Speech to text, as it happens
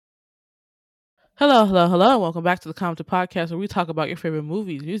Hello, hello, hello. Welcome back to the Compton Podcast where we talk about your favorite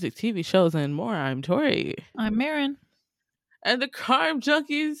movies, music, TV shows, and more. I'm Tori. I'm Marin. And the crime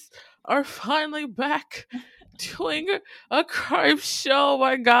junkies are finally back doing a crime show.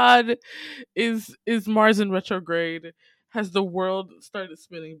 My God. Is Mars in retrograde? Has the world started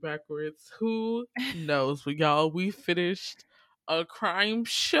spinning backwards? Who knows? But y'all, we finished a crime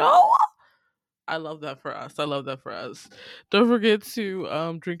show. I love that for us. I love that for us. Don't forget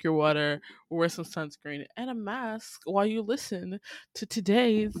to drink your water, wear some sunscreen, and a mask while you listen to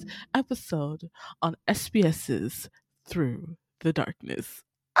today's episode on SBS's Through the Darkness.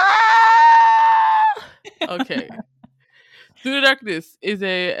 Ah! Okay. Through the Darkness is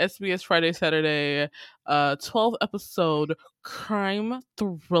a SBS Friday Saturday 12 episode crime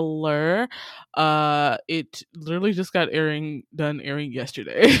thriller. It literally just got done airing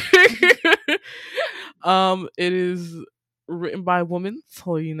yesterday. It is written by a woman,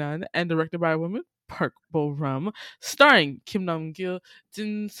 Soinan, and directed by a woman, Park Bo Rum, starring Kim Nam Gil,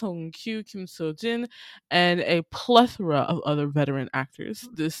 Jin Song Kyu, Kim So Jin, and a plethora of other veteran actors.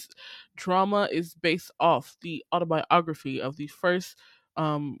 This drama is based off the autobiography of the first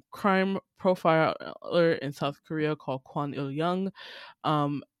crime profiler in South Korea called Kwon Il Young,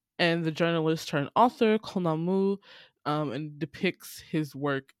 um, and the journalist turned author Konamu, and depicts his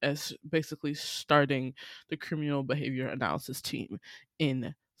work as basically starting the criminal behavior analysis team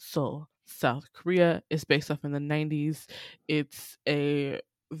in Seoul, South Korea. It's based off in the 90s. It's a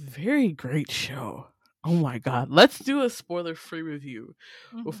very great show. Oh my god. Let's do a spoiler free review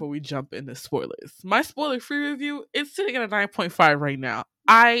Mhm. before we jump into spoilers. My spoiler free review is sitting at a 9.5 right now.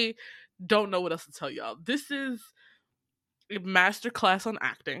 I don't know what else to tell y'all. This is a masterclass on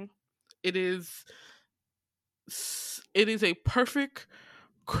acting. It is it is a perfect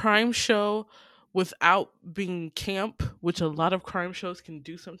crime show without being camp, which a lot of crime shows can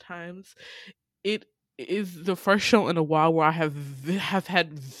do sometimes. It is the first show in a while where I have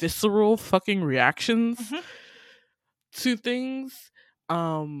had visceral fucking reactions Mhm. to things.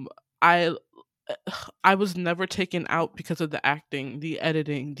 I I was never taken out because of the acting, the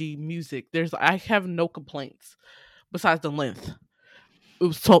editing, the music. I have no complaints besides the length. It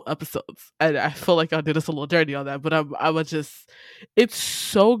was 12 episodes, and I feel like I did us a little dirty on that, but I was just, it's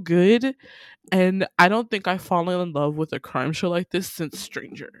so good. And I don't think I've fallen in love with a crime show like this since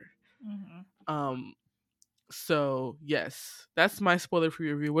Stranger. Mhm. Um, so yes, that's my spoiler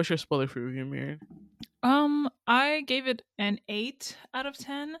free review. What's your spoiler free review, Miriam? I gave it an 8 out of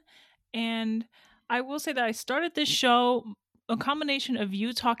 10, and I will say that I started this show a combination of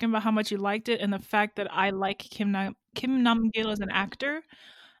you talking about how much you liked it and the fact that I like Kim Nam Gil as an actor,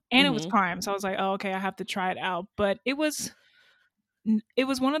 and it was Mm-hmm. crime. So I was like, oh, okay, I have to try it out. But it was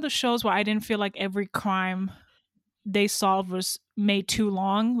one of the shows where I didn't feel like every crime they solved was made too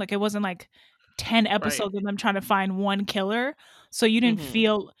long. Like it wasn't like 10 Right. episodes of them trying to find one killer. So Mm-hmm.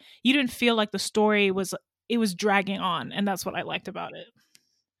 you didn't feel like the story was it was dragging on, and that's what I liked about it.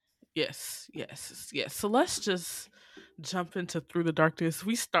 Yes, yes, yes. So let's just jump into Through the Darkness.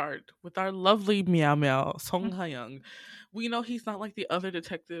 We start with our lovely Meow Meow, Song Ha Young. We know he's not like the other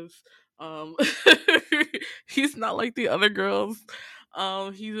detectives. Um, he's not like the other girls.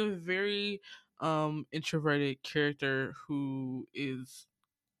 He's a very introverted character who is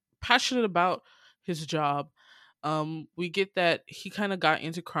passionate about his job. We get that he kind of got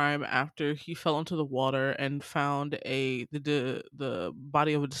into crime after he fell into the water and found the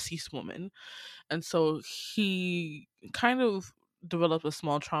body of a deceased woman, and so he kind of developed a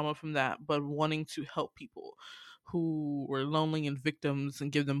small trauma from that, but wanting to help people who were lonely and victims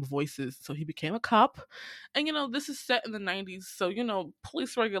and give them voices. So he became a cop. And this is set in the 90s, so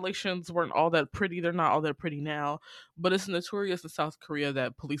police regulations weren't all that pretty. They're not all that pretty now, but it's notorious in South Korea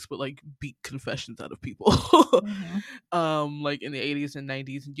that police would like beat confessions out of people. Mhm. Like in the 80s and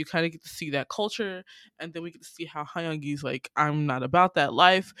 90s, and you kind of get to see that culture, and then we get to see how Hyungi's like, I'm not about that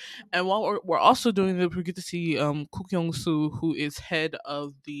life. And while we're also doing that, we get to see Koo Kyung Soo, who is head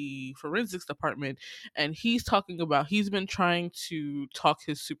of the forensics department, and he's been trying to talk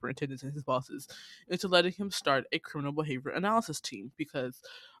his superintendents and his bosses into letting him start a criminal behavior analysis team because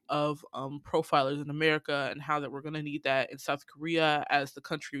of profilers in America, and how that we're going to need that in South Korea as the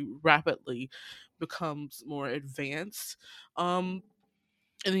country rapidly becomes more advanced.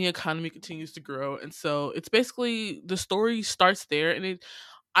 And the economy continues to grow, and so it's basically the story starts there, and it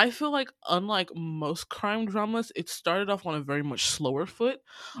I feel like, unlike most crime dramas, it started off on a very much slower foot.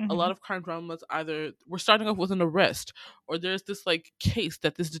 A lot Mhm. of crime dramas, either we're starting off with an arrest, or there's this like case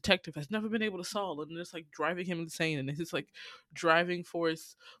that this detective has never been able to solve, and it's like driving him insane, and it's just like driving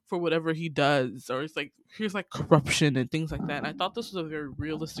force for whatever he does, or it's like here's like corruption and things like that. And I thought this was a very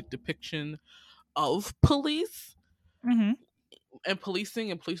realistic depiction of police Mm-hmm. and policing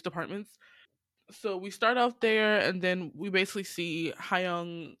and police departments. So we start out there, and then we basically see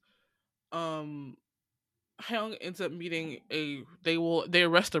Hyung. Um, Hyung ends up meeting they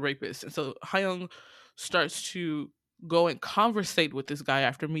arrest a rapist, and so Hyung starts to go and conversate with this guy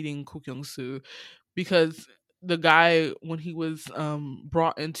after meeting Koo Kyung Soo, because the guy, when he was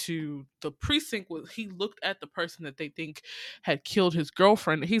brought into the precinct, was he looked at the person that they think had killed his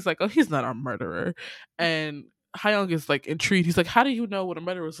girlfriend. He's like, oh, he's not a murderer. And Hyung is like intrigued. He's like, how do you know what a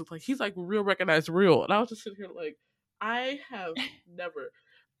murderer looks like? He's like, real, recognize real. And I was just sitting here like, I have never,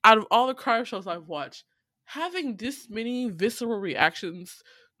 out of all the crime shows I've watched, having this many visceral reactions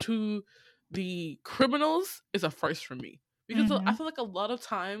to the criminals is a first for me. Because I Mm-hmm. feel like a lot of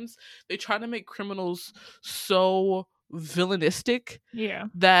times they try to make criminals so villainistic Yeah.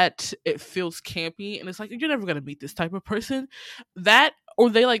 that it feels campy, and it's like, you're never gonna meet this type of person. That, or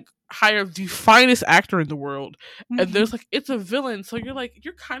they like hire the finest actor in the world, and Mm-hmm. there's like, it's a villain, so you're like,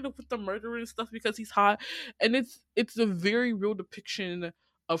 you're kind of with the murderer and stuff because he's hot. And it's a very real depiction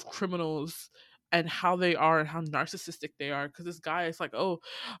of criminals and how they are and how narcissistic they are, because this guy is like, oh,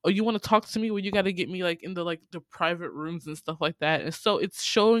 you want to talk to me? Well, you got to get me like into like the private rooms and stuff like that. And so it's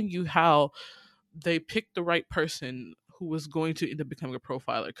showing you how they picked the right person who was going to end up becoming a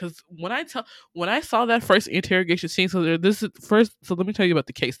profiler. Because when I saw that first interrogation scene, so let me tell you about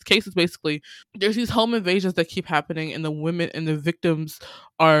the case. The case is basically, there's these home invasions that keep happening, and the women and the victims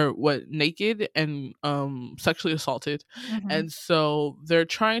are what, naked and sexually assaulted. Mm-hmm. And so they're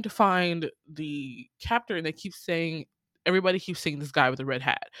trying to find the captor, and they keep saying, everybody keeps seeing this guy with a red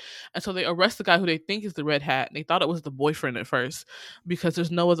hat. And so they arrest the guy who they think is the red hat, and they thought it was the boyfriend at first, because there's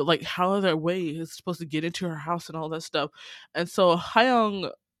no other, like, how other way is supposed to get into her house and all that stuff. And so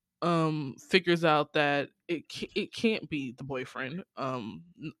Hyung figures out that it can't be the boyfriend,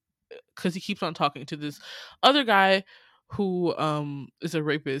 because he keeps on talking to this other guy who is a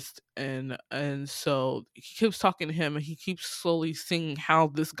rapist. And so he keeps talking to him, and he keeps slowly seeing how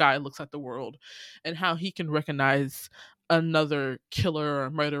this guy looks at the world, and how he can recognize another killer or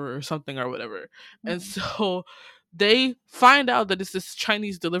murderer or something or whatever. And Mm-hmm. so they find out that it's this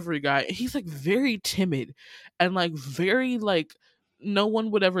Chinese delivery guy, and he's like very timid and like very like, no one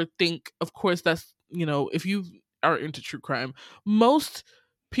would ever think, of course, that's, if you are into true crime, most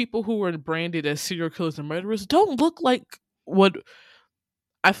people who are branded as serial killers and murderers don't look like what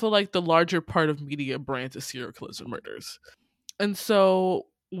I feel like the larger part of media brands as serial killers and murderers. And so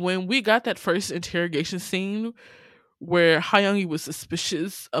when we got that first interrogation scene where Hyungi was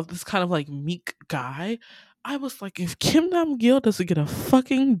suspicious of this kind of like meek guy, I was like, if Kim Nam Gil doesn't get a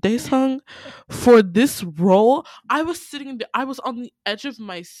fucking Daesung for this role, I was on the edge of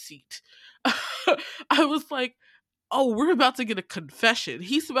my seat. I was like, oh, we're about to get a confession.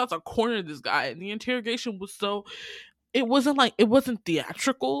 He's about to corner this guy. And the interrogation was so, it wasn't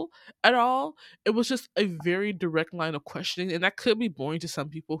theatrical at all. It was just a very direct line of questioning. And that could be boring to some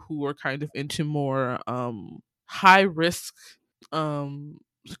people who are kind of into more high risk um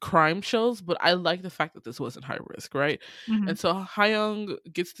crime shows, but I like the fact that this wasn't high risk, right? Mm-hmm. And so Hyung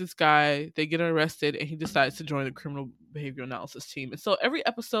gets this guy, they get arrested, and he decides to join the criminal behavior analysis team. And so every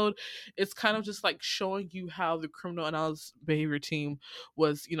episode, it's kind of just like showing you how the criminal analysis behavior team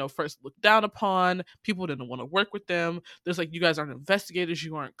was, first looked down upon. People didn't want to work with them. There's like, you guys aren't investigators,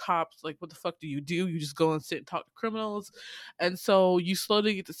 you aren't cops. Like, what the fuck do? You just go and sit and talk to criminals. And so you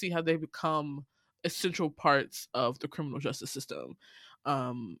slowly get to see how they become essential parts of the criminal justice system.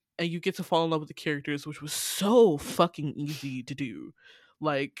 And you get to fall in love with the characters, which was so fucking easy to do.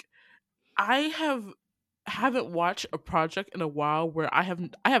 Like, I haven't watched a project in a while where I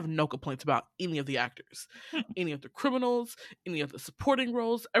have no complaints about any of the actors, any of the criminals, any of the supporting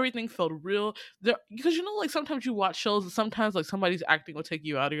roles. Everything felt real. There, because like, sometimes you watch shows and sometimes like somebody's acting will take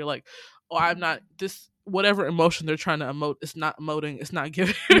you out. Or you're like, oh, I'm not this, whatever emotion they're trying to emote. It's not emoting. It's not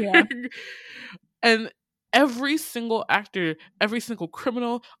giving. Yeah. And every single actor, every single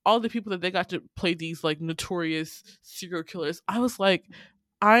criminal, all the people that they got to play these like notorious serial killers, I was like,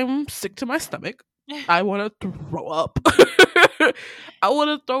 I'm sick to my stomach. I want to throw up. I want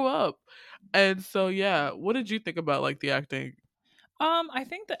to throw up. And so, yeah, what did you think about like the acting? I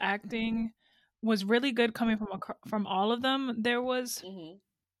think the acting was really good coming from all of them. There was Hmm.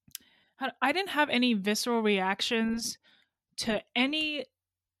 I didn't have any visceral reactions to any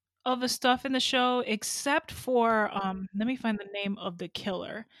of the stuff in the show except for let me find the name of the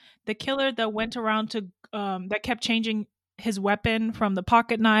killer. The killer that went around to that kept changing his weapon from the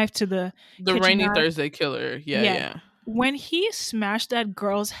pocket knife to the The kitchen Rainy knife. Thursday Killer. Yeah, Yeah. yeah. When he smashed that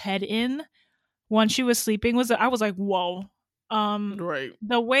girl's head in when she was sleeping, I was like, whoa. Right.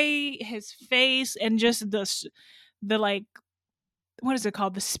 The way his face and just the like, what is it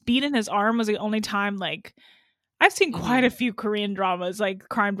called? The speed in his arm was the only time, like, I've seen quite Mm-hmm. a few Korean dramas, like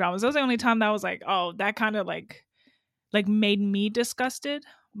crime dramas. That was the only time that I was like, oh, that kind of like made me disgusted.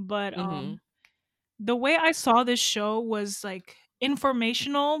 But Mm-hmm. the way I saw this show was like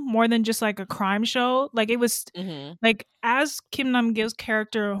informational more than just like a crime show. Like it was Mm-hmm. like as Kim Nam Gil's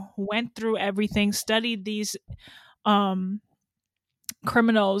character went through everything, studied these um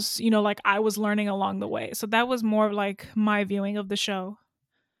criminals, like I was learning along the way. So that was more like my viewing of the show.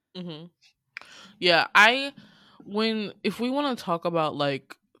 Mm-hmm. Yeah, if we want to talk about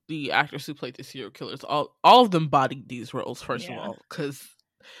like the actors who played the serial killers, all of them bodied these roles first of Yeah. all, because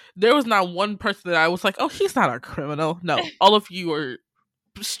there was not one person that I was like, oh, he's not a criminal. No, all of you are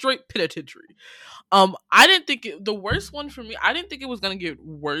straight penitentiary. I didn't think the worst one for me. I didn't think it was gonna get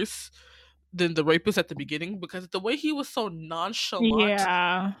worse than the rapist at the beginning, because the way he was so nonchalant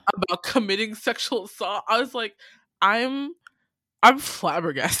Yeah. about committing sexual assault, I was like, I'm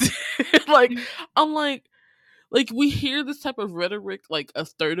flabbergasted. like I'm like we hear this type of rhetoric, like a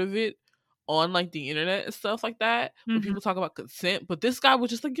third of it on like the internet and stuff like that, when Mhm. people talk about consent, but this guy was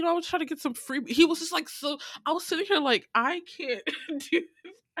just like, I was trying to get some free. He was just like, so I was sitting here like, I can't do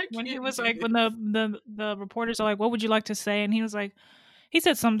this. I When he can't was do like, this. when the reporters are like, what would you like to say? And he was like, he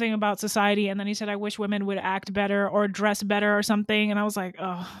said something about society, and then he said, I wish women would act better or dress better or something. And I was like,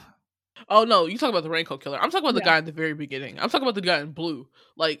 oh. Oh no, you talk about the raincoat killer. I'm talking about the Yeah. guy at the very beginning. I'm talking about the guy in blue.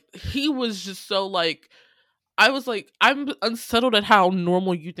 Like he was just so like, I was like, I'm unsettled at how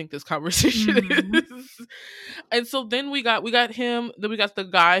normal you think this conversation Mhm. is. And so then we got him, then we got the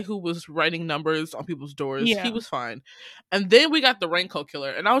guy who was writing numbers on people's doors. He Yeah. was fine. And then we got the raincoat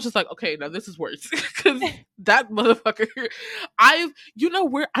killer. And I was just like, okay, now this is worse. Cause that motherfucker,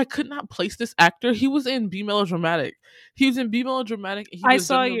 where I could not place this actor. He was in B Melodramatic. He was in B Melodramatic, and he I was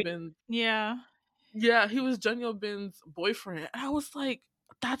saw Junyo you. Bin. Yeah. Yeah, he was Junyo Bin's boyfriend. And I was like,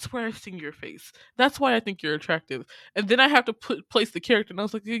 that's where I've seen your face. That's why I think you're attractive. And then I have to place the character, and I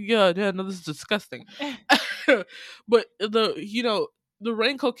was like, yeah, no, this is disgusting. But the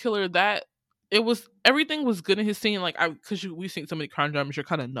raincoat killer, that it was, everything was good in his scene. Like because we've seen so many crime dramas, you're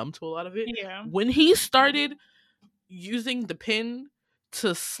kind of numb to a lot of it. Yeah. When he started using the pen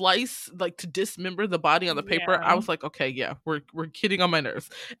to slice, like to dismember the body on the paper, I Yeah. was like, okay, yeah, we're getting on my nerves.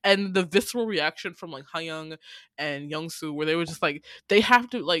 And the visceral reaction from like Hayoung and Youngsu, where they were just like, they have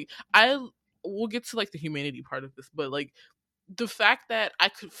to like, we'll get to like the humanity part of this, but like the fact that I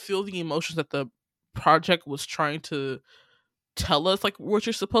could feel the emotions that the project was trying to tell us, like what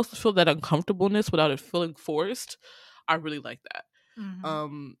you're supposed to feel, that uncomfortableness without it feeling forced, I really like that.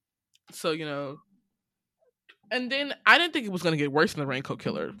 Mhm. So and then I didn't think it was going to get worse than the Raincoat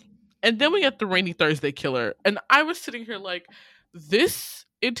Killer. And then we get the Rainy Thursday Killer. And I was sitting here like, this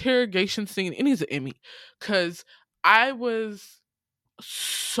interrogation scene, it needs an Emmy. Because I was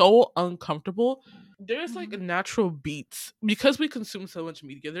so uncomfortable. There's like natural beats. Because we consume so much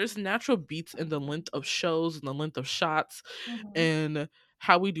media, there's natural beats in the length of shows and the length of shots Mhm. and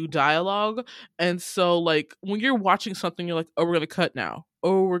how we do dialogue. And so like when you're watching something, you're like, oh, we're gonna cut now,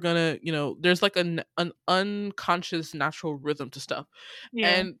 or we're gonna, there's like an unconscious natural rhythm to stuff. Yeah.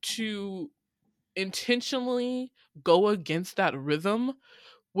 And to intentionally go against that rhythm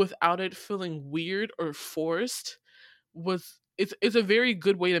without it feeling weird or forced was, it's a very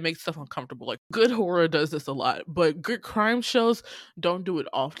good way to make stuff uncomfortable. Like good horror does this a lot, but good crime shows don't do it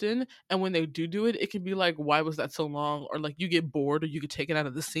often. And when they do it, it can be like, why was that so long? Or like you get bored, or you get taken out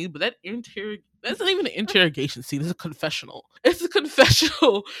of the scene. But that's not even an interrogation scene. It's a confessional. It's a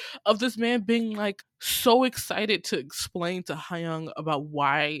confessional of this man being like so excited to explain to Hayoung about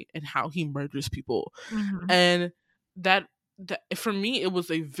why and how he murders people. Mhm. And that for me, it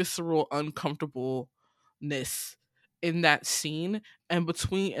was a visceral uncomfortableness in that scene, and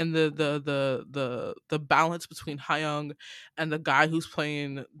between, and the balance between Hayoung and the guy who's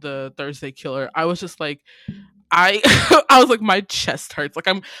playing the Thursday Killer. I was just like, I I was like, my chest hurts. Like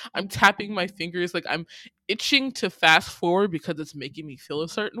I'm tapping my fingers, like I'm itching to fast forward because it's making me feel a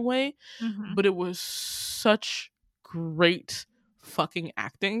certain way. Mhm. But it was such great fucking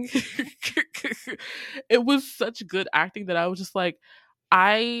acting. It was such good acting that I was just like,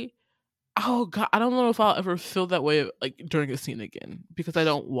 I oh god, I don't know if I'll ever feel that way like during a scene again, because I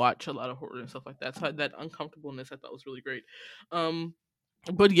don't watch a lot of horror and stuff like that. So that uncomfortableness I thought was really great. Um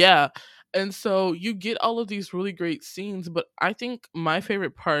but yeah, and so you get all of these really great scenes, but I think my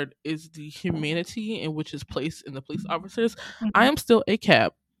favorite part is the humanity in which is placed in the police officers. I Mhm. am still a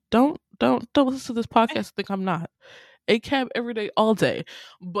cab. Don't listen to this podcast and think I'm not a cab every day, all day.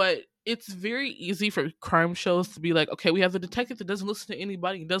 But it's very easy for crime shows to be like, okay, we have the detective that doesn't listen to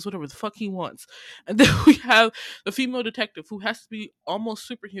anybody and does whatever the fuck he wants. And then we have the female detective who has to be almost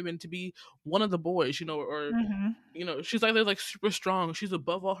superhuman to be one of the boys, or Mm-hmm. she's either like super strong, she's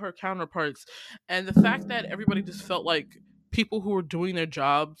above all her counterparts. And the fact that everybody just felt like people who were doing their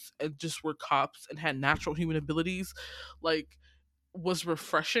jobs and just were cops and had natural human abilities, like, was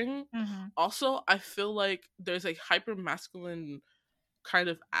refreshing. Mm-hmm. Also, I feel like there's a hyper masculine kind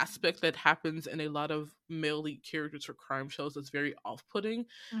of aspect that happens in a lot of male lead characters for crime shows that's very off-putting.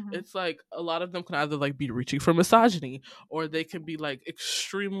 Mm-hmm. It's like a lot of them can either like be reaching for misogyny, or they can be like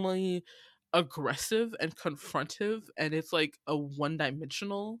extremely aggressive and confrontive, and it's like a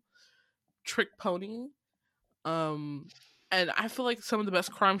one-dimensional trick pony. And I feel like some of the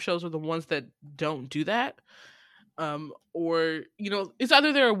best crime shows are the ones that don't do that. Or it's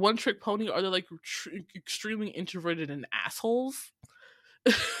either they're a one trick pony, or they're like extremely introverted and assholes.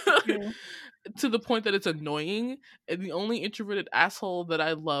 Yeah. To the point that it's annoying. And the only introverted asshole that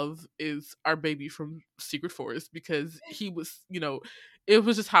I love is our baby from Secret Forest, because he was, it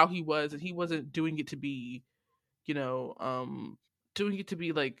was just how he was, and he wasn't doing it to be, you know, um, doing it to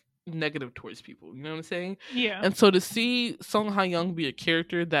be like negative towards people. You know what I'm saying? Yeah. And so to see Song Ha Young be a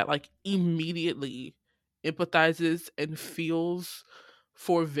character that like immediately empathizes and feels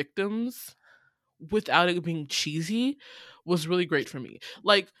for victims without it being cheesy was really great for me.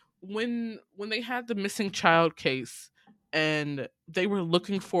 Like when they had the missing child case and they were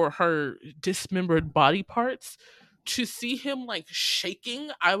looking for her dismembered body parts, to see him like shaking,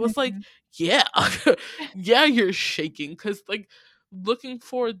 I was like, Mm-hmm. yeah. Yeah, you're shaking, cuz like looking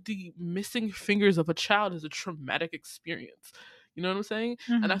for the missing fingers of a child is a traumatic experience. You know what I'm saying?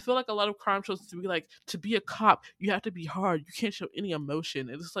 And I Mm-hmm. feel like a lot of crime shows to be like, to be a cop, you have to be hard. You can't show any emotion.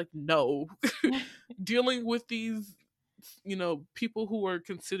 And it's like, no. Dealing with these, people who are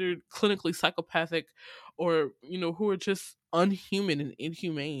considered clinically psychopathic, or, who are just unhuman and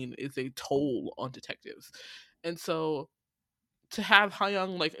inhumane, is a toll on detectives. And so to have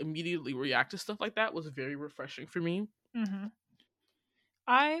Young like immediately react to stuff like that was very refreshing for me. Mm-hmm.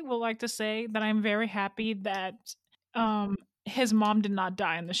 I would like to say that I'm very happy that um his mom did not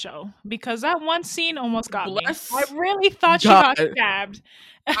die in the show, because that one scene almost got me. I Bless really thought she God. got stabbed.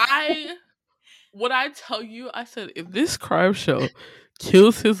 What I tell you, I said, if this crime show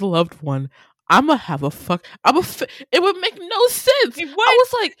kills his loved one, I'ma have a fuck. It would make no sense. It I would.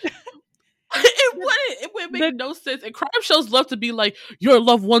 was like, it wouldn't. It would make The- no sense. And crime shows love to be like, your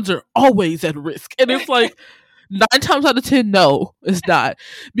loved ones are always at risk, and it's like 9 times out of 10, no, it's not,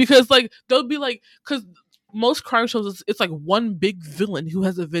 because like they'll be like, because most crime shows, it's like one big villain who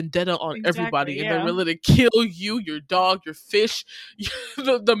has a vendetta on everybody, Exactly, and they're yeah. willing to kill you, your dog, your fish,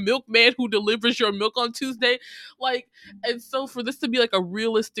 the milkman who delivers your milk on Tuesday, like. And so for this to be like a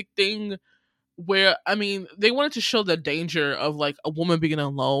realistic thing, where I mean, they wanted to show the danger of like a woman being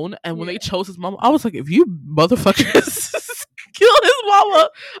alone, and when Yeah. they chose his mama, I was like, if you motherfuckers kill his mama,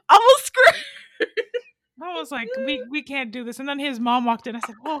 I'm gonna scream. I was like, we can't do this. And then his mom walked in. I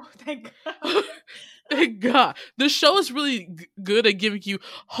said, oh, thank God. Thank God. The show is really good at giving you,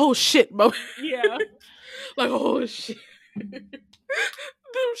 oh shit, moment. Yeah. Like, oh shit. The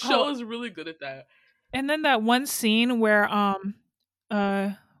show Oh, is really good at that. and then that one scene where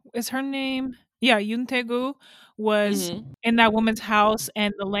is her name? Yeah, Yoon Tae-gu was Mm-hmm. in that woman's house,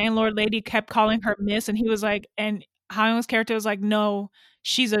 and the landlord lady kept calling her miss, and he was like, and Ha-young's character was like, no,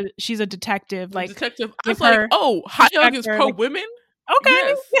 she's a detective. The Like, detective, I give was like, her oh, Hyung respect is her. pro Like, women? okay,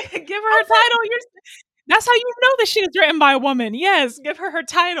 Yes. give her her title. That's how you know that she was written by a woman. Yes, give her her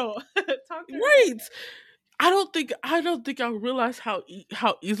title. Talk to her. Right. I don't think I realize how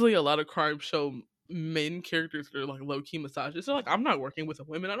easily a lot of crime show main characters are like low key misogynists. They're like, I'm not working with a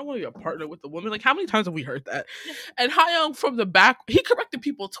woman. I don't want to be a partner with a woman. Like, how many times have we heard that? And Hyung from the back, he corrected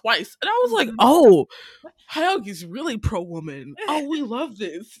people twice, and I was like, oh, Hyung is really pro woman. Oh, we love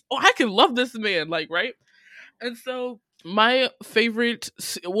this. Oh, I can love this man. Like, right? And so my favorite,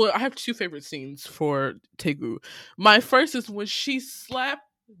 well, I have two favorite scenes for Taegu. My first is when she slapped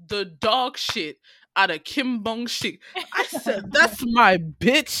the dog shit out of Kim Bong Shik. I said, that's my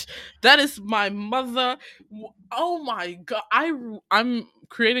bitch. That is my mother. Oh my God. I'm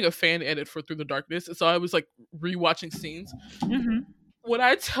creating a fan edit for Through the Darkness. So I was like rewatching scenes. Mm-hmm. When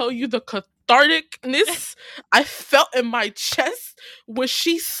I tell you the catharticness I felt in my chest when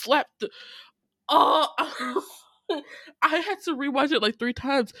she slapped the, uh, I had to rewatch it like 3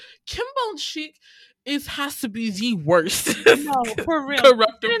 times. Kim Bong Shik has to be the worst No, for real.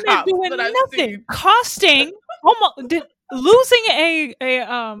 corruptive And they're cop doing that I've nothing. seen. Costing almost losing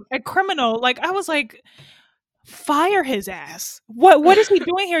a criminal. Like, I was like, fire his ass. What is he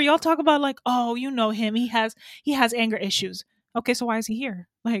doing here? Y'all talk about like, oh, you know him. He has anger issues. Okay, so why is he here?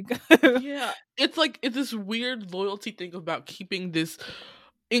 Like, Yeah, it's like it's this weird loyalty thing about keeping this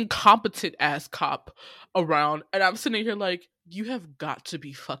incompetent ass cop around, and I'm sitting here like, you have got to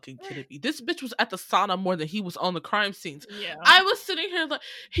be fucking kidding me. This bitch was at the sauna more than he was on the crime scenes. yeah. I was sitting here like,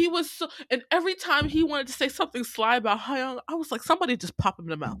 he was so, and every time he wanted to say something sly about Hyung, I was like, somebody just pop him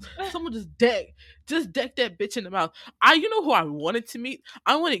in the mouth. Someone just deck that bitch in the mouth. You know who I wanted to meet?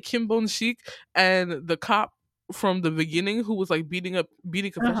 I wanted Kim Bone Sheik and the cop from the beginning who was like beating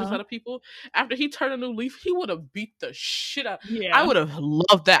confessions Uh-huh. out of people. After he turned a new leaf, he would have beat the shit out. I Yeah. would have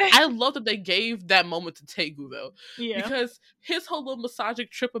loved that. I love that they gave that moment to Tegu though, Yeah. because his whole little massaging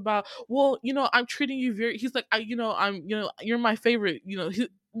trip about, well, I'm treating you very. He's like, you're my favorite.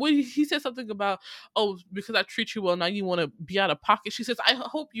 He said something about, oh, because I treat you well, now you want to be out of pocket. She says, I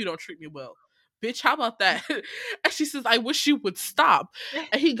hope you don't treat me well. Bitch, how about that? And she says, I wish you would stop.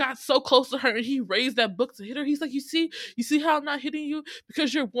 And he got so close to her and he raised that book to hit her. He's like, you see how I'm not hitting you?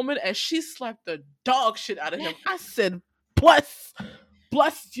 Because you're a woman. And she slapped the dog shit out of him. I said, bless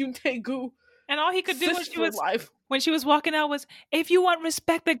you, Tegu. And all he could do Sis for life. when she was walking out was, if you want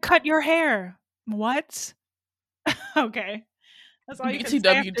respect, then cut your hair. What? Okay. That's all you can say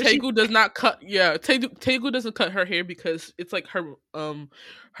BTW, after she Tegu does not cut. Yeah, Tegu doesn't cut her hair because it's like her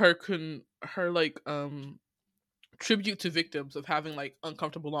like tribute to victims of having like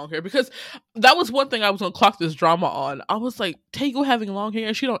uncomfortable long hair, because that was one thing I was gonna clock this drama on. I was like, Tegu having long hair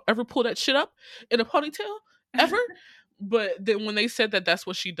and she don't ever pull that shit up in a ponytail ever. But then when they said that that's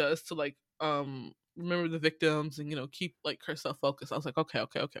what she does to like remember the victims and keep like herself focused, I was like, okay.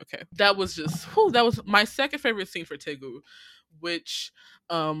 That was just that was my second favorite scene for Tegu, which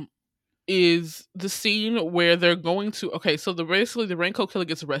is the scene where they're going to, okay, so basically the raincoat killer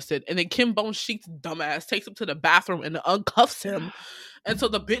gets arrested and then Kim Bone Sheik's dumbass takes him to the bathroom and uncuffs him, and so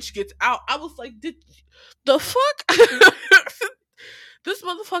the bitch gets out. I was like, did the fuck? This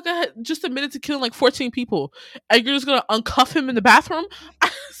motherfucker had just admitted to killing like 14 people and you're just gonna uncuff him in the bathroom?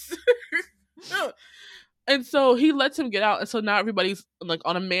 And so he lets him get out, and so now everybody's like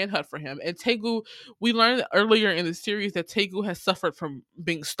on a manhunt for him. And Tegu, we learned earlier in the series that Tegu has suffered from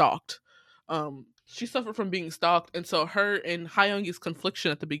being stalked. She suffered from being stalked, and so her and Hyung's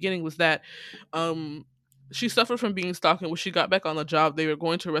confliction at the beginning was that she suffered from being stalked, and when she got back on the job, they were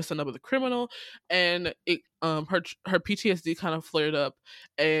going to arrest another criminal, and her PTSD kind of flared up,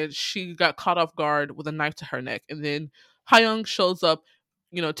 and she got caught off guard with a knife to her neck, and then Hyung shows up,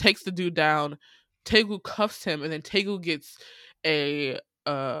 takes the dude down. Tegu cuffs him, and then Tegu gets a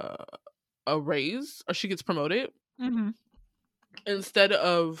raise, or she gets promoted instead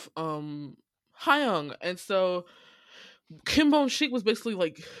of Hyung, and so Kim Bone Sheik was basically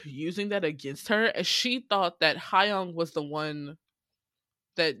like using that against her, and she thought that Hyung was the one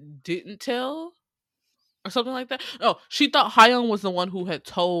that didn't tell, or something like that. No, she thought Hyung was the one who had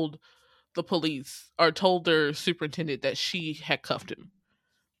told the police or told their superintendent that she had cuffed him,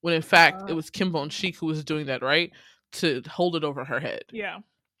 when in fact it was Kim Bone Sheik who was doing that, right? To hold it over her head. Yeah.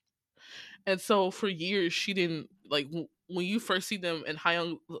 And so for years she didn't like, when you first see them in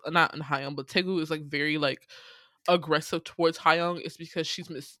Hyung, not in Hyung, but Tegu is like very like aggressive towards Hyung, it's because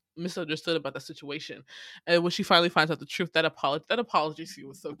she's misunderstood about the situation. And when she finally finds out the truth, that apology scene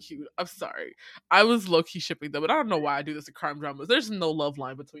was so cute. I'm sorry, I was low-key shipping them, but I don't know why I do this in crime dramas. There's no love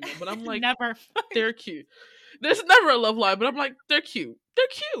line between them, but I'm like, never. they're cute. There's never a love line, but I'm like, they're cute.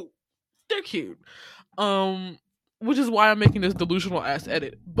 Which is why I'm making this delusional ass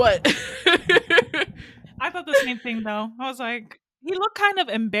edit. But I thought the same thing though. I was like, he looked kind of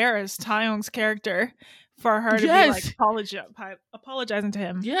embarrassed, Hyung's character, for her to be like apologizing to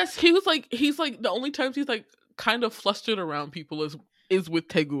him. Yes, he's like the only times he's like kind of flustered around people is with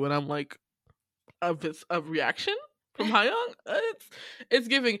Tegu, and I'm like, of reaction from Hyung, it's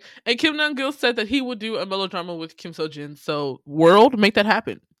giving. And Kim Nam Gil said that he would do a melodrama with Kim So Jin. So world, make that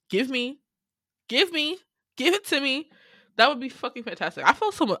happen. Give it to me. That would be fucking fantastic. I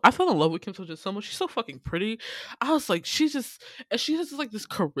fell in love with Kim So Jin so much. She's so fucking pretty. I was like, she has like this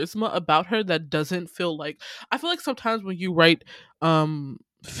charisma about her that doesn't feel like, I feel like sometimes when you write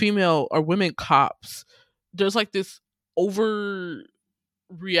female or women cops, there's like this over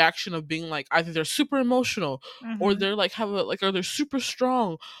reaction of being like, either they're super emotional or they're like or they're super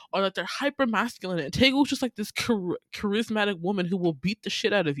strong, or that they're hyper masculine. And Taegul's just like this charismatic woman who will beat the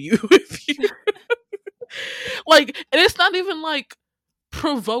shit out of you if you like, and it's not even like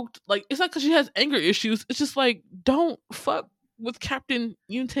provoked, like it's not because she has anger issues, it's just like, don't fuck with Captain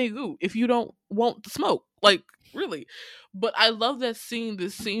Yoon Tae-gu if you don't want the smoke? Like, really? But I love that scene,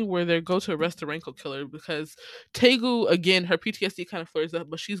 this scene where they go to arrest the Renko killer, because Taegu, again, her PTSD kind of flares up,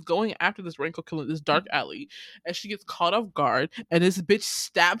 but she's going after this Renko killer in this dark alley, and she gets caught off guard, and this bitch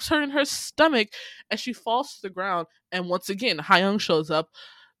stabs her in her stomach, and she falls to the ground. And once again, Hyung shows up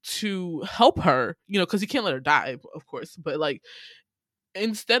to help her, because he can't let her die, of course, but like,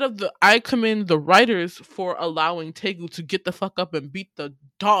 instead of I commend the writers for allowing Tegu to get the fuck up and beat the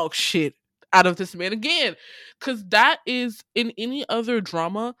dog shit out of this man again, because that is, in any other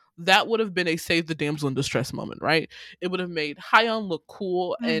drama, that would have been a save the damsel in distress moment, right? It would have made Hyeon look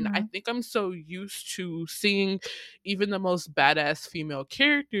cool, and I think I'm so used to seeing even the most badass female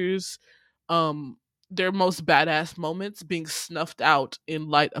characters, their most badass moments being snuffed out in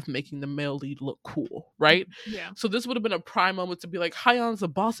light of making the male lead look cool, right? Yeah. So this would have been a prime moment to be like, Hyun's a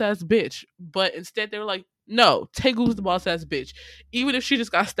boss ass bitch. But instead they were like, no, Taegu's the boss ass bitch. Even if she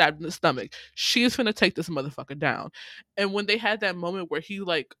just got stabbed in the stomach, she's gonna take this motherfucker down. And when they had that moment where he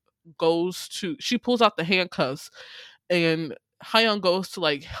like she pulls out the handcuffs, and Hyun goes to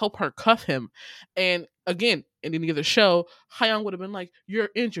like help her cuff him. And again, in any other show, Hyun would have been like, "You're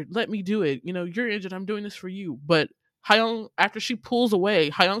injured, let me do it. You're injured, I'm doing this for you." But Hyun, after she pulls away,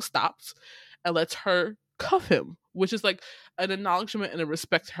 Hyun stops and lets her cuff him, which is like an acknowledgement and a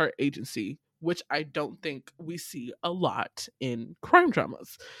respect to her agency, which I don't think we see a lot in crime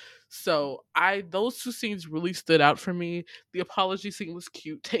dramas. So those two scenes really stood out for me. The apology scene was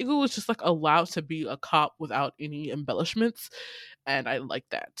cute. Taegu was just like allowed to be a cop without any embellishments, and I like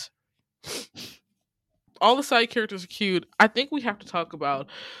that. All the side characters are cute. I think we have to talk about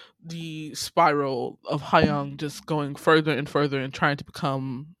the spiral of Hyung just going further and further and trying to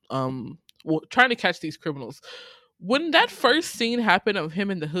become trying to catch these criminals. When that first scene happened of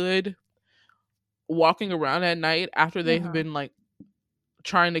him in the hood walking around at night after they've been like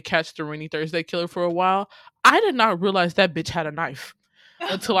trying to catch the Rainy Thursday killer for a while, I did not realize that bitch had a knife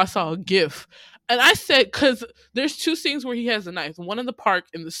until I saw a gif. And I said, because there's two scenes where he has a knife. One in the park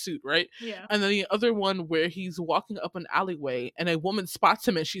in the suit, right? Yeah. And then the other one where he's walking up an alleyway and a woman spots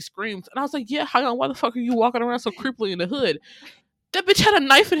him and she screams. And I was like, yeah, Hyun, why the fuck are you walking around so creepily in the hood? That bitch had a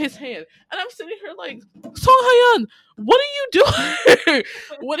knife in his hand. And I'm sitting here like, Song Hyun, what are you doing?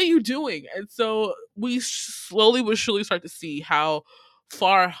 What are you doing? And so we slowly but surely start to see how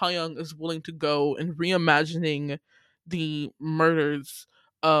far Hyun is willing to go in reimagining the murders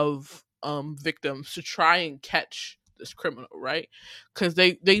of victims to try and catch this criminal, right? Because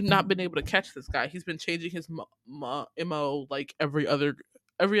they've not been able to catch this guy. He's been changing his mo like every other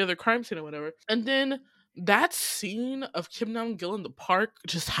crime scene or whatever. And then that scene of Kim Nam Gil in the park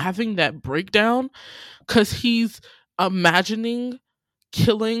just having that breakdown because he's imagining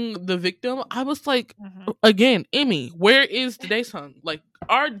killing the victim, I was like, again, Emmy, where is the Daesung? Like,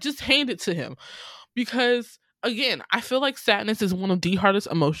 just hand it to him. Because again, I feel like sadness is one of the hardest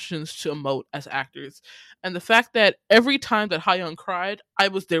emotions to emote as actors. And the fact that every time that Hyun cried, I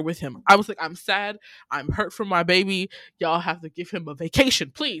was there with him. I was like, I'm sad. I'm hurt for my baby. Y'all have to give him a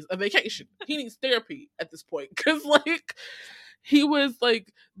vacation, please. A vacation. He needs therapy at this point. Because, like, he was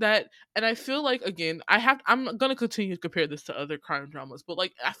like that. And I feel like, again, I'm going to continue to compare this to other crime dramas. But,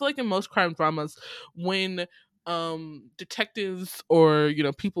 like, I feel like in most crime dramas, when detectives or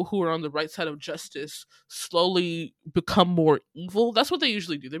people who are on the right side of justice slowly become more evil, that's what they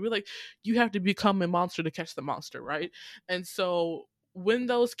usually do. They be like, you have to become a monster to catch the monster, right? And so when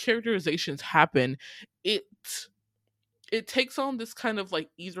those characterizations happen, it takes on this kind of like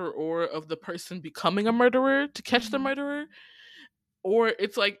either or of the person becoming a murderer to catch the murderer, or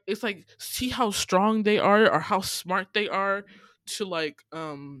it's like see how strong they are or how smart they are to like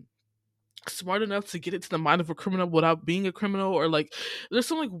smart enough to get into the mind of a criminal without being a criminal, or like there's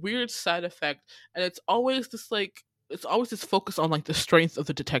some like weird side effect. And it's always this focus on like the strength of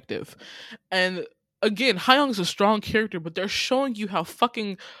the detective. And again, Hyung is a strong character, but they're showing you how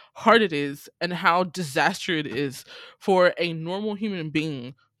fucking hard it is and how disastrous it is for a normal human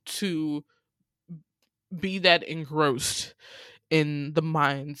being to be that engrossed in the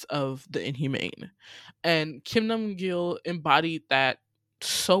minds of the inhumane. And Kim Nam Gil embodied that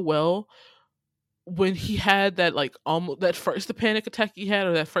so well when he had that like almost that first the panic attack he had,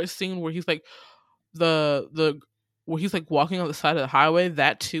 or that first scene where he's like the where he's like walking on the side of the highway.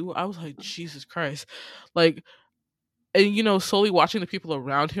 That too, I was like, Jesus Christ. Like, and slowly watching the people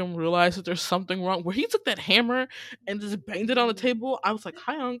around him realize that there's something wrong, where he took that hammer and just banged it on the table. I was like,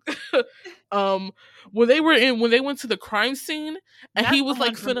 Hyung. When they went to the crime scene and he was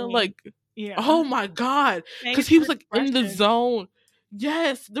like finna like, oh my God, because he was like in the zone.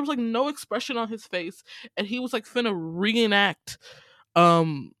 Yes, there was like no expression on his face, and he was like finna reenact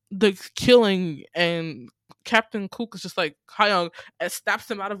the killing, and Captain Cook is just like Hyung and snaps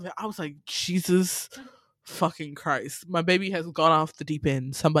him out of it. I was like, Jesus fucking Christ. My baby has gone off the deep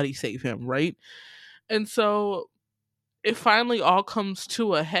end. Somebody save him, right? And so it finally all comes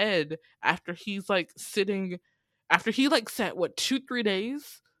to a head after he's like sitting after he like sat what 2-3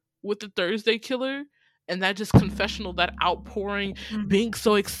 days with the Thursday killer, and that just confessional, that outpouring, being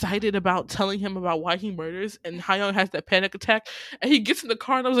so excited about telling him about why he murders, and Hyun has that panic attack, and he gets in the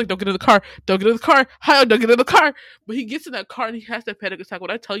car, and I was like, don't get in the car, don't get in the car, Hyun, don't get in the car. But he gets in that car and he has that panic attack. When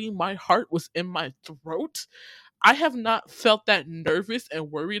I tell you my heart was in my throat, I have not felt that nervous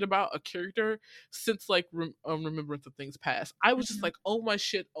and worried about a character since like Remembrance of Things Past. I was just like, oh my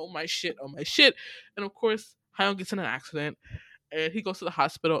shit, oh my shit, oh my shit. And of course, Hyun gets in an accident and he goes to the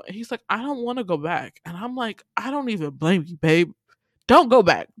hospital and he's like, I don't want to go back. And I'm like, I don't even blame you, babe. Don't go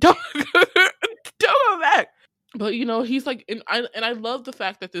back. Don't go back. But you know, he's like, and I love the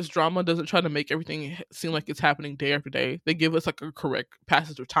fact that this drama doesn't try to make everything seem like it's happening day after day. They give us like a correct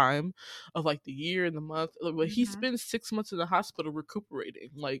passage of time of like the year and the month. But he spends 6 months in the hospital recuperating.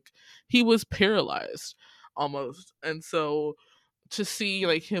 Like he was paralyzed almost, and so to see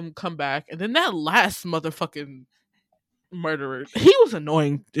like him come back, and then that last motherfucking murderer, he was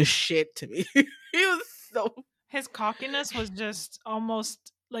annoying as shit to me. He was so, his cockiness was just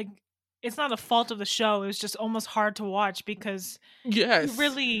almost like, it's not a fault of the show. It was just almost hard to watch because yes, he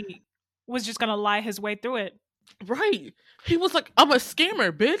really was just gonna lie his way through it. Right. He was like, I'm a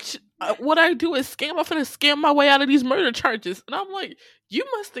scammer, bitch. What I do is scam. I'm finna scam my way out of these murder charges. And I'm like, you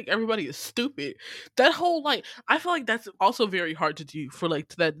must think everybody is stupid. That whole, like, I feel like that's also very hard to do for,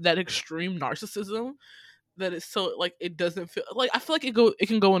 like, that extreme narcissism that is so, like, it doesn't feel, like, I feel like it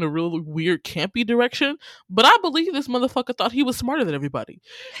can go in a really weird, campy direction. But I believe this motherfucker thought he was smarter than everybody.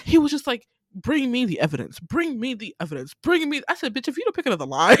 He was just like, bring me the evidence. Bring me the evidence. Bring me. I said, bitch, if you don't pick another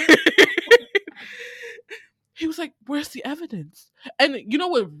line. He was like, where's the evidence? And you know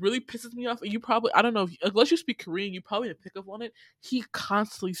what really pisses me off? And you probably, I don't know, unless you speak Korean, you probably didn't pick up on it. He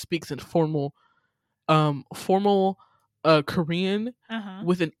constantly speaks in formal Korean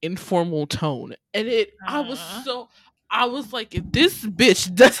with an informal tone. And I was like, if this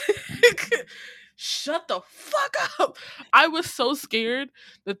bitch doesn't shut the fuck up. I was so scared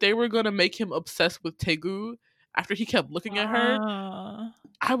that they were going to make him obsessed with Taegu after he kept looking at her.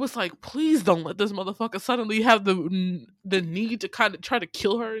 I was like, please don't let this motherfucker suddenly have the need to kind of try to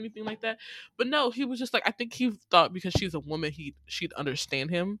kill her or anything like that. But no, he was just like, I think he thought because she's a woman, she'd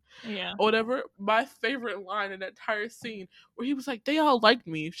understand him, or whatever. My favorite line in that entire scene where he was like, they all liked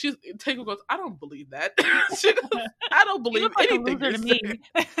me. Taego goes, I don't believe that. She goes, I don't believe anything you're saying.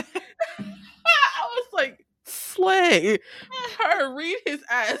 I was like, slay her, read his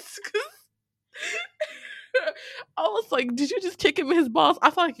ass. I was like, did you just kick him in his balls? I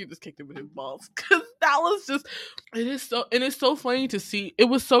felt like you just kicked him in his balls. Cause that was just, it's so funny to see. It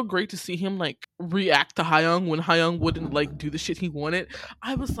was so great to see him like react to Hyung when Hyung wouldn't like do the shit he wanted.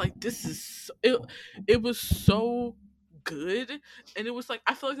 I was like, it was so good. And it was like,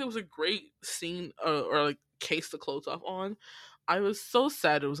 I feel like it was a great scene or like case to close off on. I was so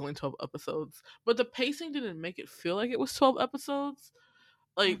sad it was only 12 episodes, but the pacing didn't make it feel like it was 12 episodes.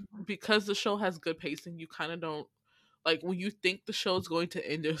 Like, because the show has good pacing, you kind of don't, like, when you think the show's going to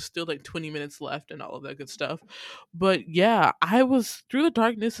end, there's still like 20 minutes left and all of that good stuff. But yeah, Through the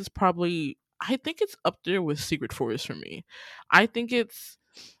Darkness is probably, I think it's up there with Secret Forest for me. I think it's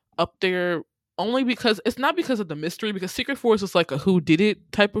up there only because it's not because of the mystery, because Secret Force is like a who did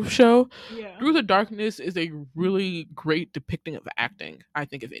it type of show. Yeah. Through the Darkness is a really great depicting of acting, I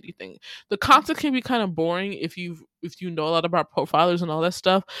think, if anything. The concept can be kind of boring if you know a lot about profilers and all that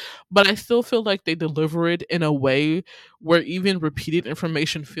stuff, but I still feel like they deliver it in a way where even repeated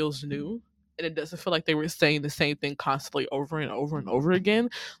information feels new. And it doesn't feel like they were saying the same thing constantly over and over and over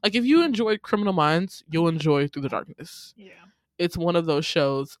again. Like, if you enjoyed Criminal Minds, you'll enjoy Through the Darkness. Yeah. It's one of those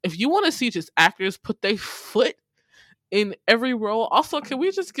shows. If you want to see just actors put their foot in every role. Also, can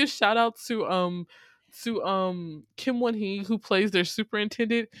we just give shout out to Kim Won-hee, who plays their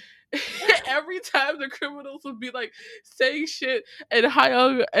superintendent? Every time the criminals would be like saying shit and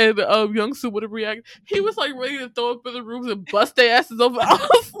Hyung and Young-soo would react, he was like ready to throw up in the rooms and bust their asses over. I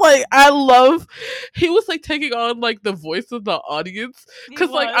was like, he was like taking on like the voice of the audience,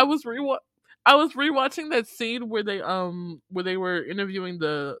 because like I was rewatching that scene where they were interviewing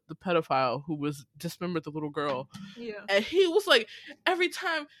the pedophile who was dismembered, the little girl. Yeah. And he was like, every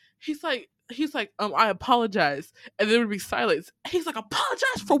time he's like, I apologize, and there would be silence. He's like,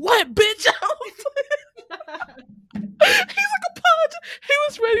 apologize for what, bitch? He's like, He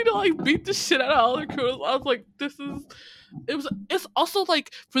was ready to like beat the shit out of all the criminals. I was like, it's also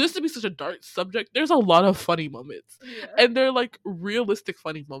like, for this to be such a dark subject, there's a lot of funny moments. Yeah. And they're like realistic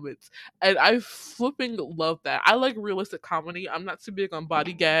funny moments. And I flipping love that. I like realistic comedy. I'm not too big on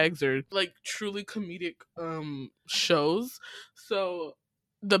body gags or like truly comedic shows. So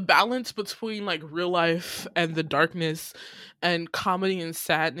the balance between like real life and the darkness and comedy and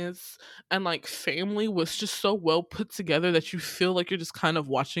sadness and like family was just so well put together that you feel like you're just kind of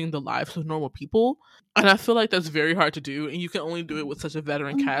watching the lives of normal people. And I feel like that's very hard to do, and you can only do it with such a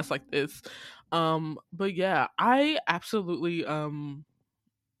veteran cast like this. But yeah, I absolutely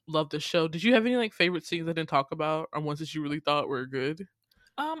love the show. Did you have any like favorite scenes I didn't talk about, or ones that you really thought were good?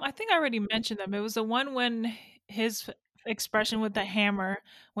 I think I already mentioned them. It was the one when his expression with the hammer,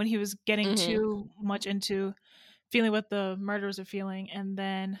 when he was getting Mm-hmm. too much into feeling what the murderers are feeling, and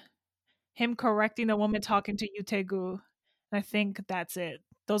then him correcting the woman talking to Yutegu. I think that's it.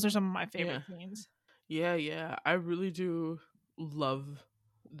 Those are some of my Yeah, favorite scenes. yeah. I really do love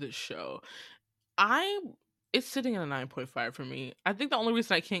this show. I It's sitting at a 9.5 for me. I think the only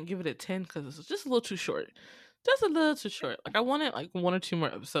reason I can't give it a 10 because it's just a little too short. Just a little too short. Like I wanted like one or two more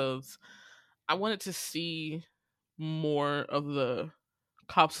episodes. I wanted to see more of the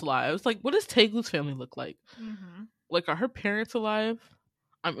cops' lives. Like, what does Tegu's family look like? Mm-hmm. Like, are her parents alive?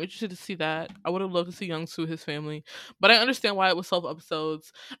 I'm interested to see that. I would have loved to see Young Soo, his family, but I understand why it was 12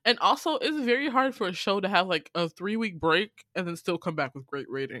 episodes. And also, it's very hard for a show to have like a 3 week break and then still come back with great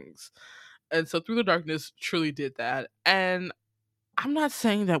ratings. And so, Through the Darkness truly did that. And I'm not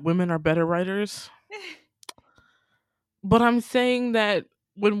saying that women are better writers, but I'm saying that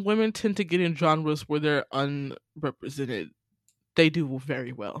when women tend to get in genres where they're unrepresented, they do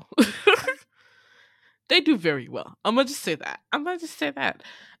very well. They do very well. I'm gonna just say that.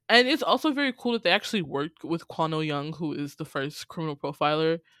 And it's also very cool that they actually worked with Kwon Young, who is the first criminal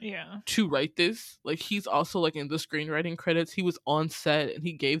profiler, Yeah. to write this. Like he's also like in the screenwriting credits. He was on set and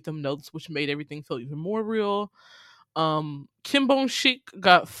he gave them notes, which made everything feel even more real. Kim Bong Shik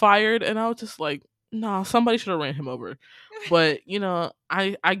got fired, and I was just like, nah, somebody should have ran him over. But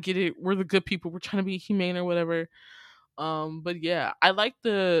I get it. We're the good people. We're trying to be humane or whatever. But yeah, I like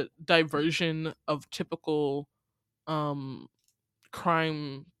the diversion of typical um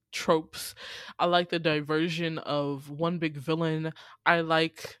crime tropes. I like the diversion of one big villain. I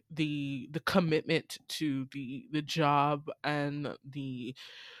like the commitment to the job and the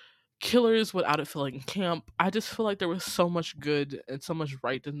killers without it feeling camp. I just feel like there was so much good and so much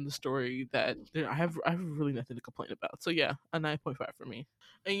right in the story that I have really nothing to complain about. So yeah, a 9.5 for me.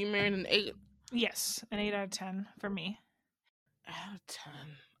 And you married an 8 Yes, an 8 out of 10 for me. out of 10.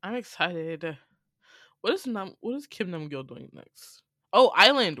 I'm excited. What is Kim Nam Gil doing next? Oh,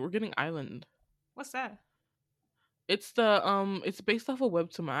 Island. We're getting Island. What's that? It's based off a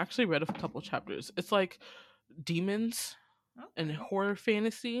webtoon. I actually read a couple chapters. It's like demons and Okay. horror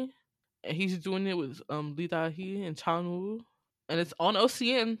fantasy. And he's doing it with Lee Da-hee and Chan Woo. And it's on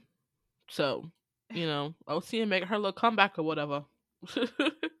OCN. So, OCN make her little comeback or whatever.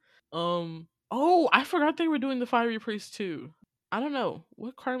 Oh, I forgot they were doing the Fiery Priest too. I don't know.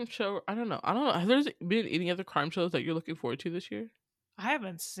 What crime show? I don't know. Have there been any other crime shows that you're looking forward to this year? I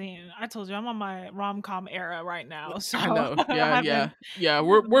haven't seen. I told you I'm on my rom com era right now, so I know. I Yeah, haven't. yeah. Yeah,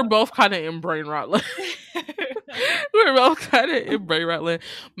 we're both kind of in brain rot. We're both kind of in brain rattling.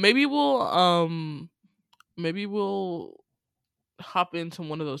 Maybe we'll hop into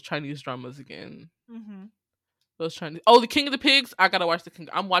one of those Chinese dramas again. Hmm. Those Chinese. Oh, The King of the Pigs. I gotta watch the King.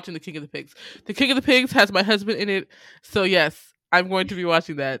 I'm watching The King of the Pigs. The King of the Pigs has my husband in it, so yes, I'm going to be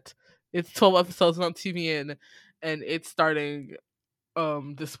watching that. It's 12 episodes on TVN, and it's starting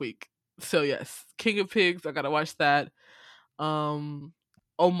this week. So yes, King of Pigs. I gotta watch that. Um,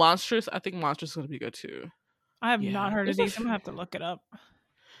 oh, Monstrous. I think Monstrous is gonna be good too. I have not Yeah, heard of these. I'm gonna have to look it up.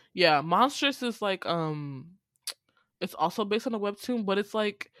 yeah. Monstrous is like it's also based on a webtoon, but it's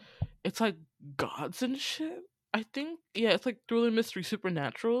like gods and shit. I think yeah, it's like thriller mystery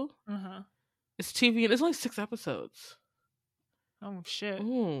supernatural. Uh-huh. It's TV and it's only 6 episodes. Oh shit!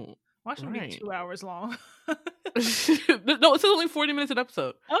 Oh, Why should it be right. 2 hours long? No, it says only 40 minutes an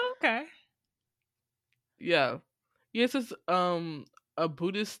episode. Oh, okay. Yeah, yeah. It says a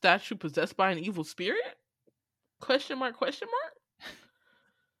Buddhist statue possessed by an evil spirit? Question mark? Question mark?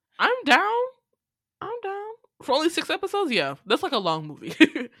 I'm down. I'm down for only 6 episodes. Yeah, that's like a long movie.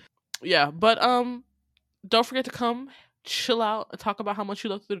 Yeah, but don't forget to come chill out and talk about how much you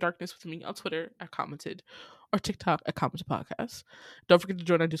love Through the Darkness with me on Twitter. I commented or TikTok at Comment Podcast. Don't forget to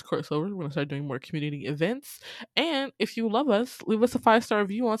join our Discord server. We're going to start doing more community events. And if you love us, leave us a 5-star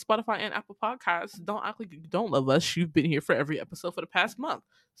review on Spotify and Apple Podcasts. Don't act like you don't love us. You've been here for every episode for the past month.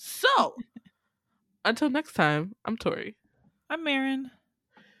 So, until next time, I'm Tori. I'm Marin.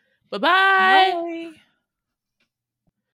 Bye-bye. Bye.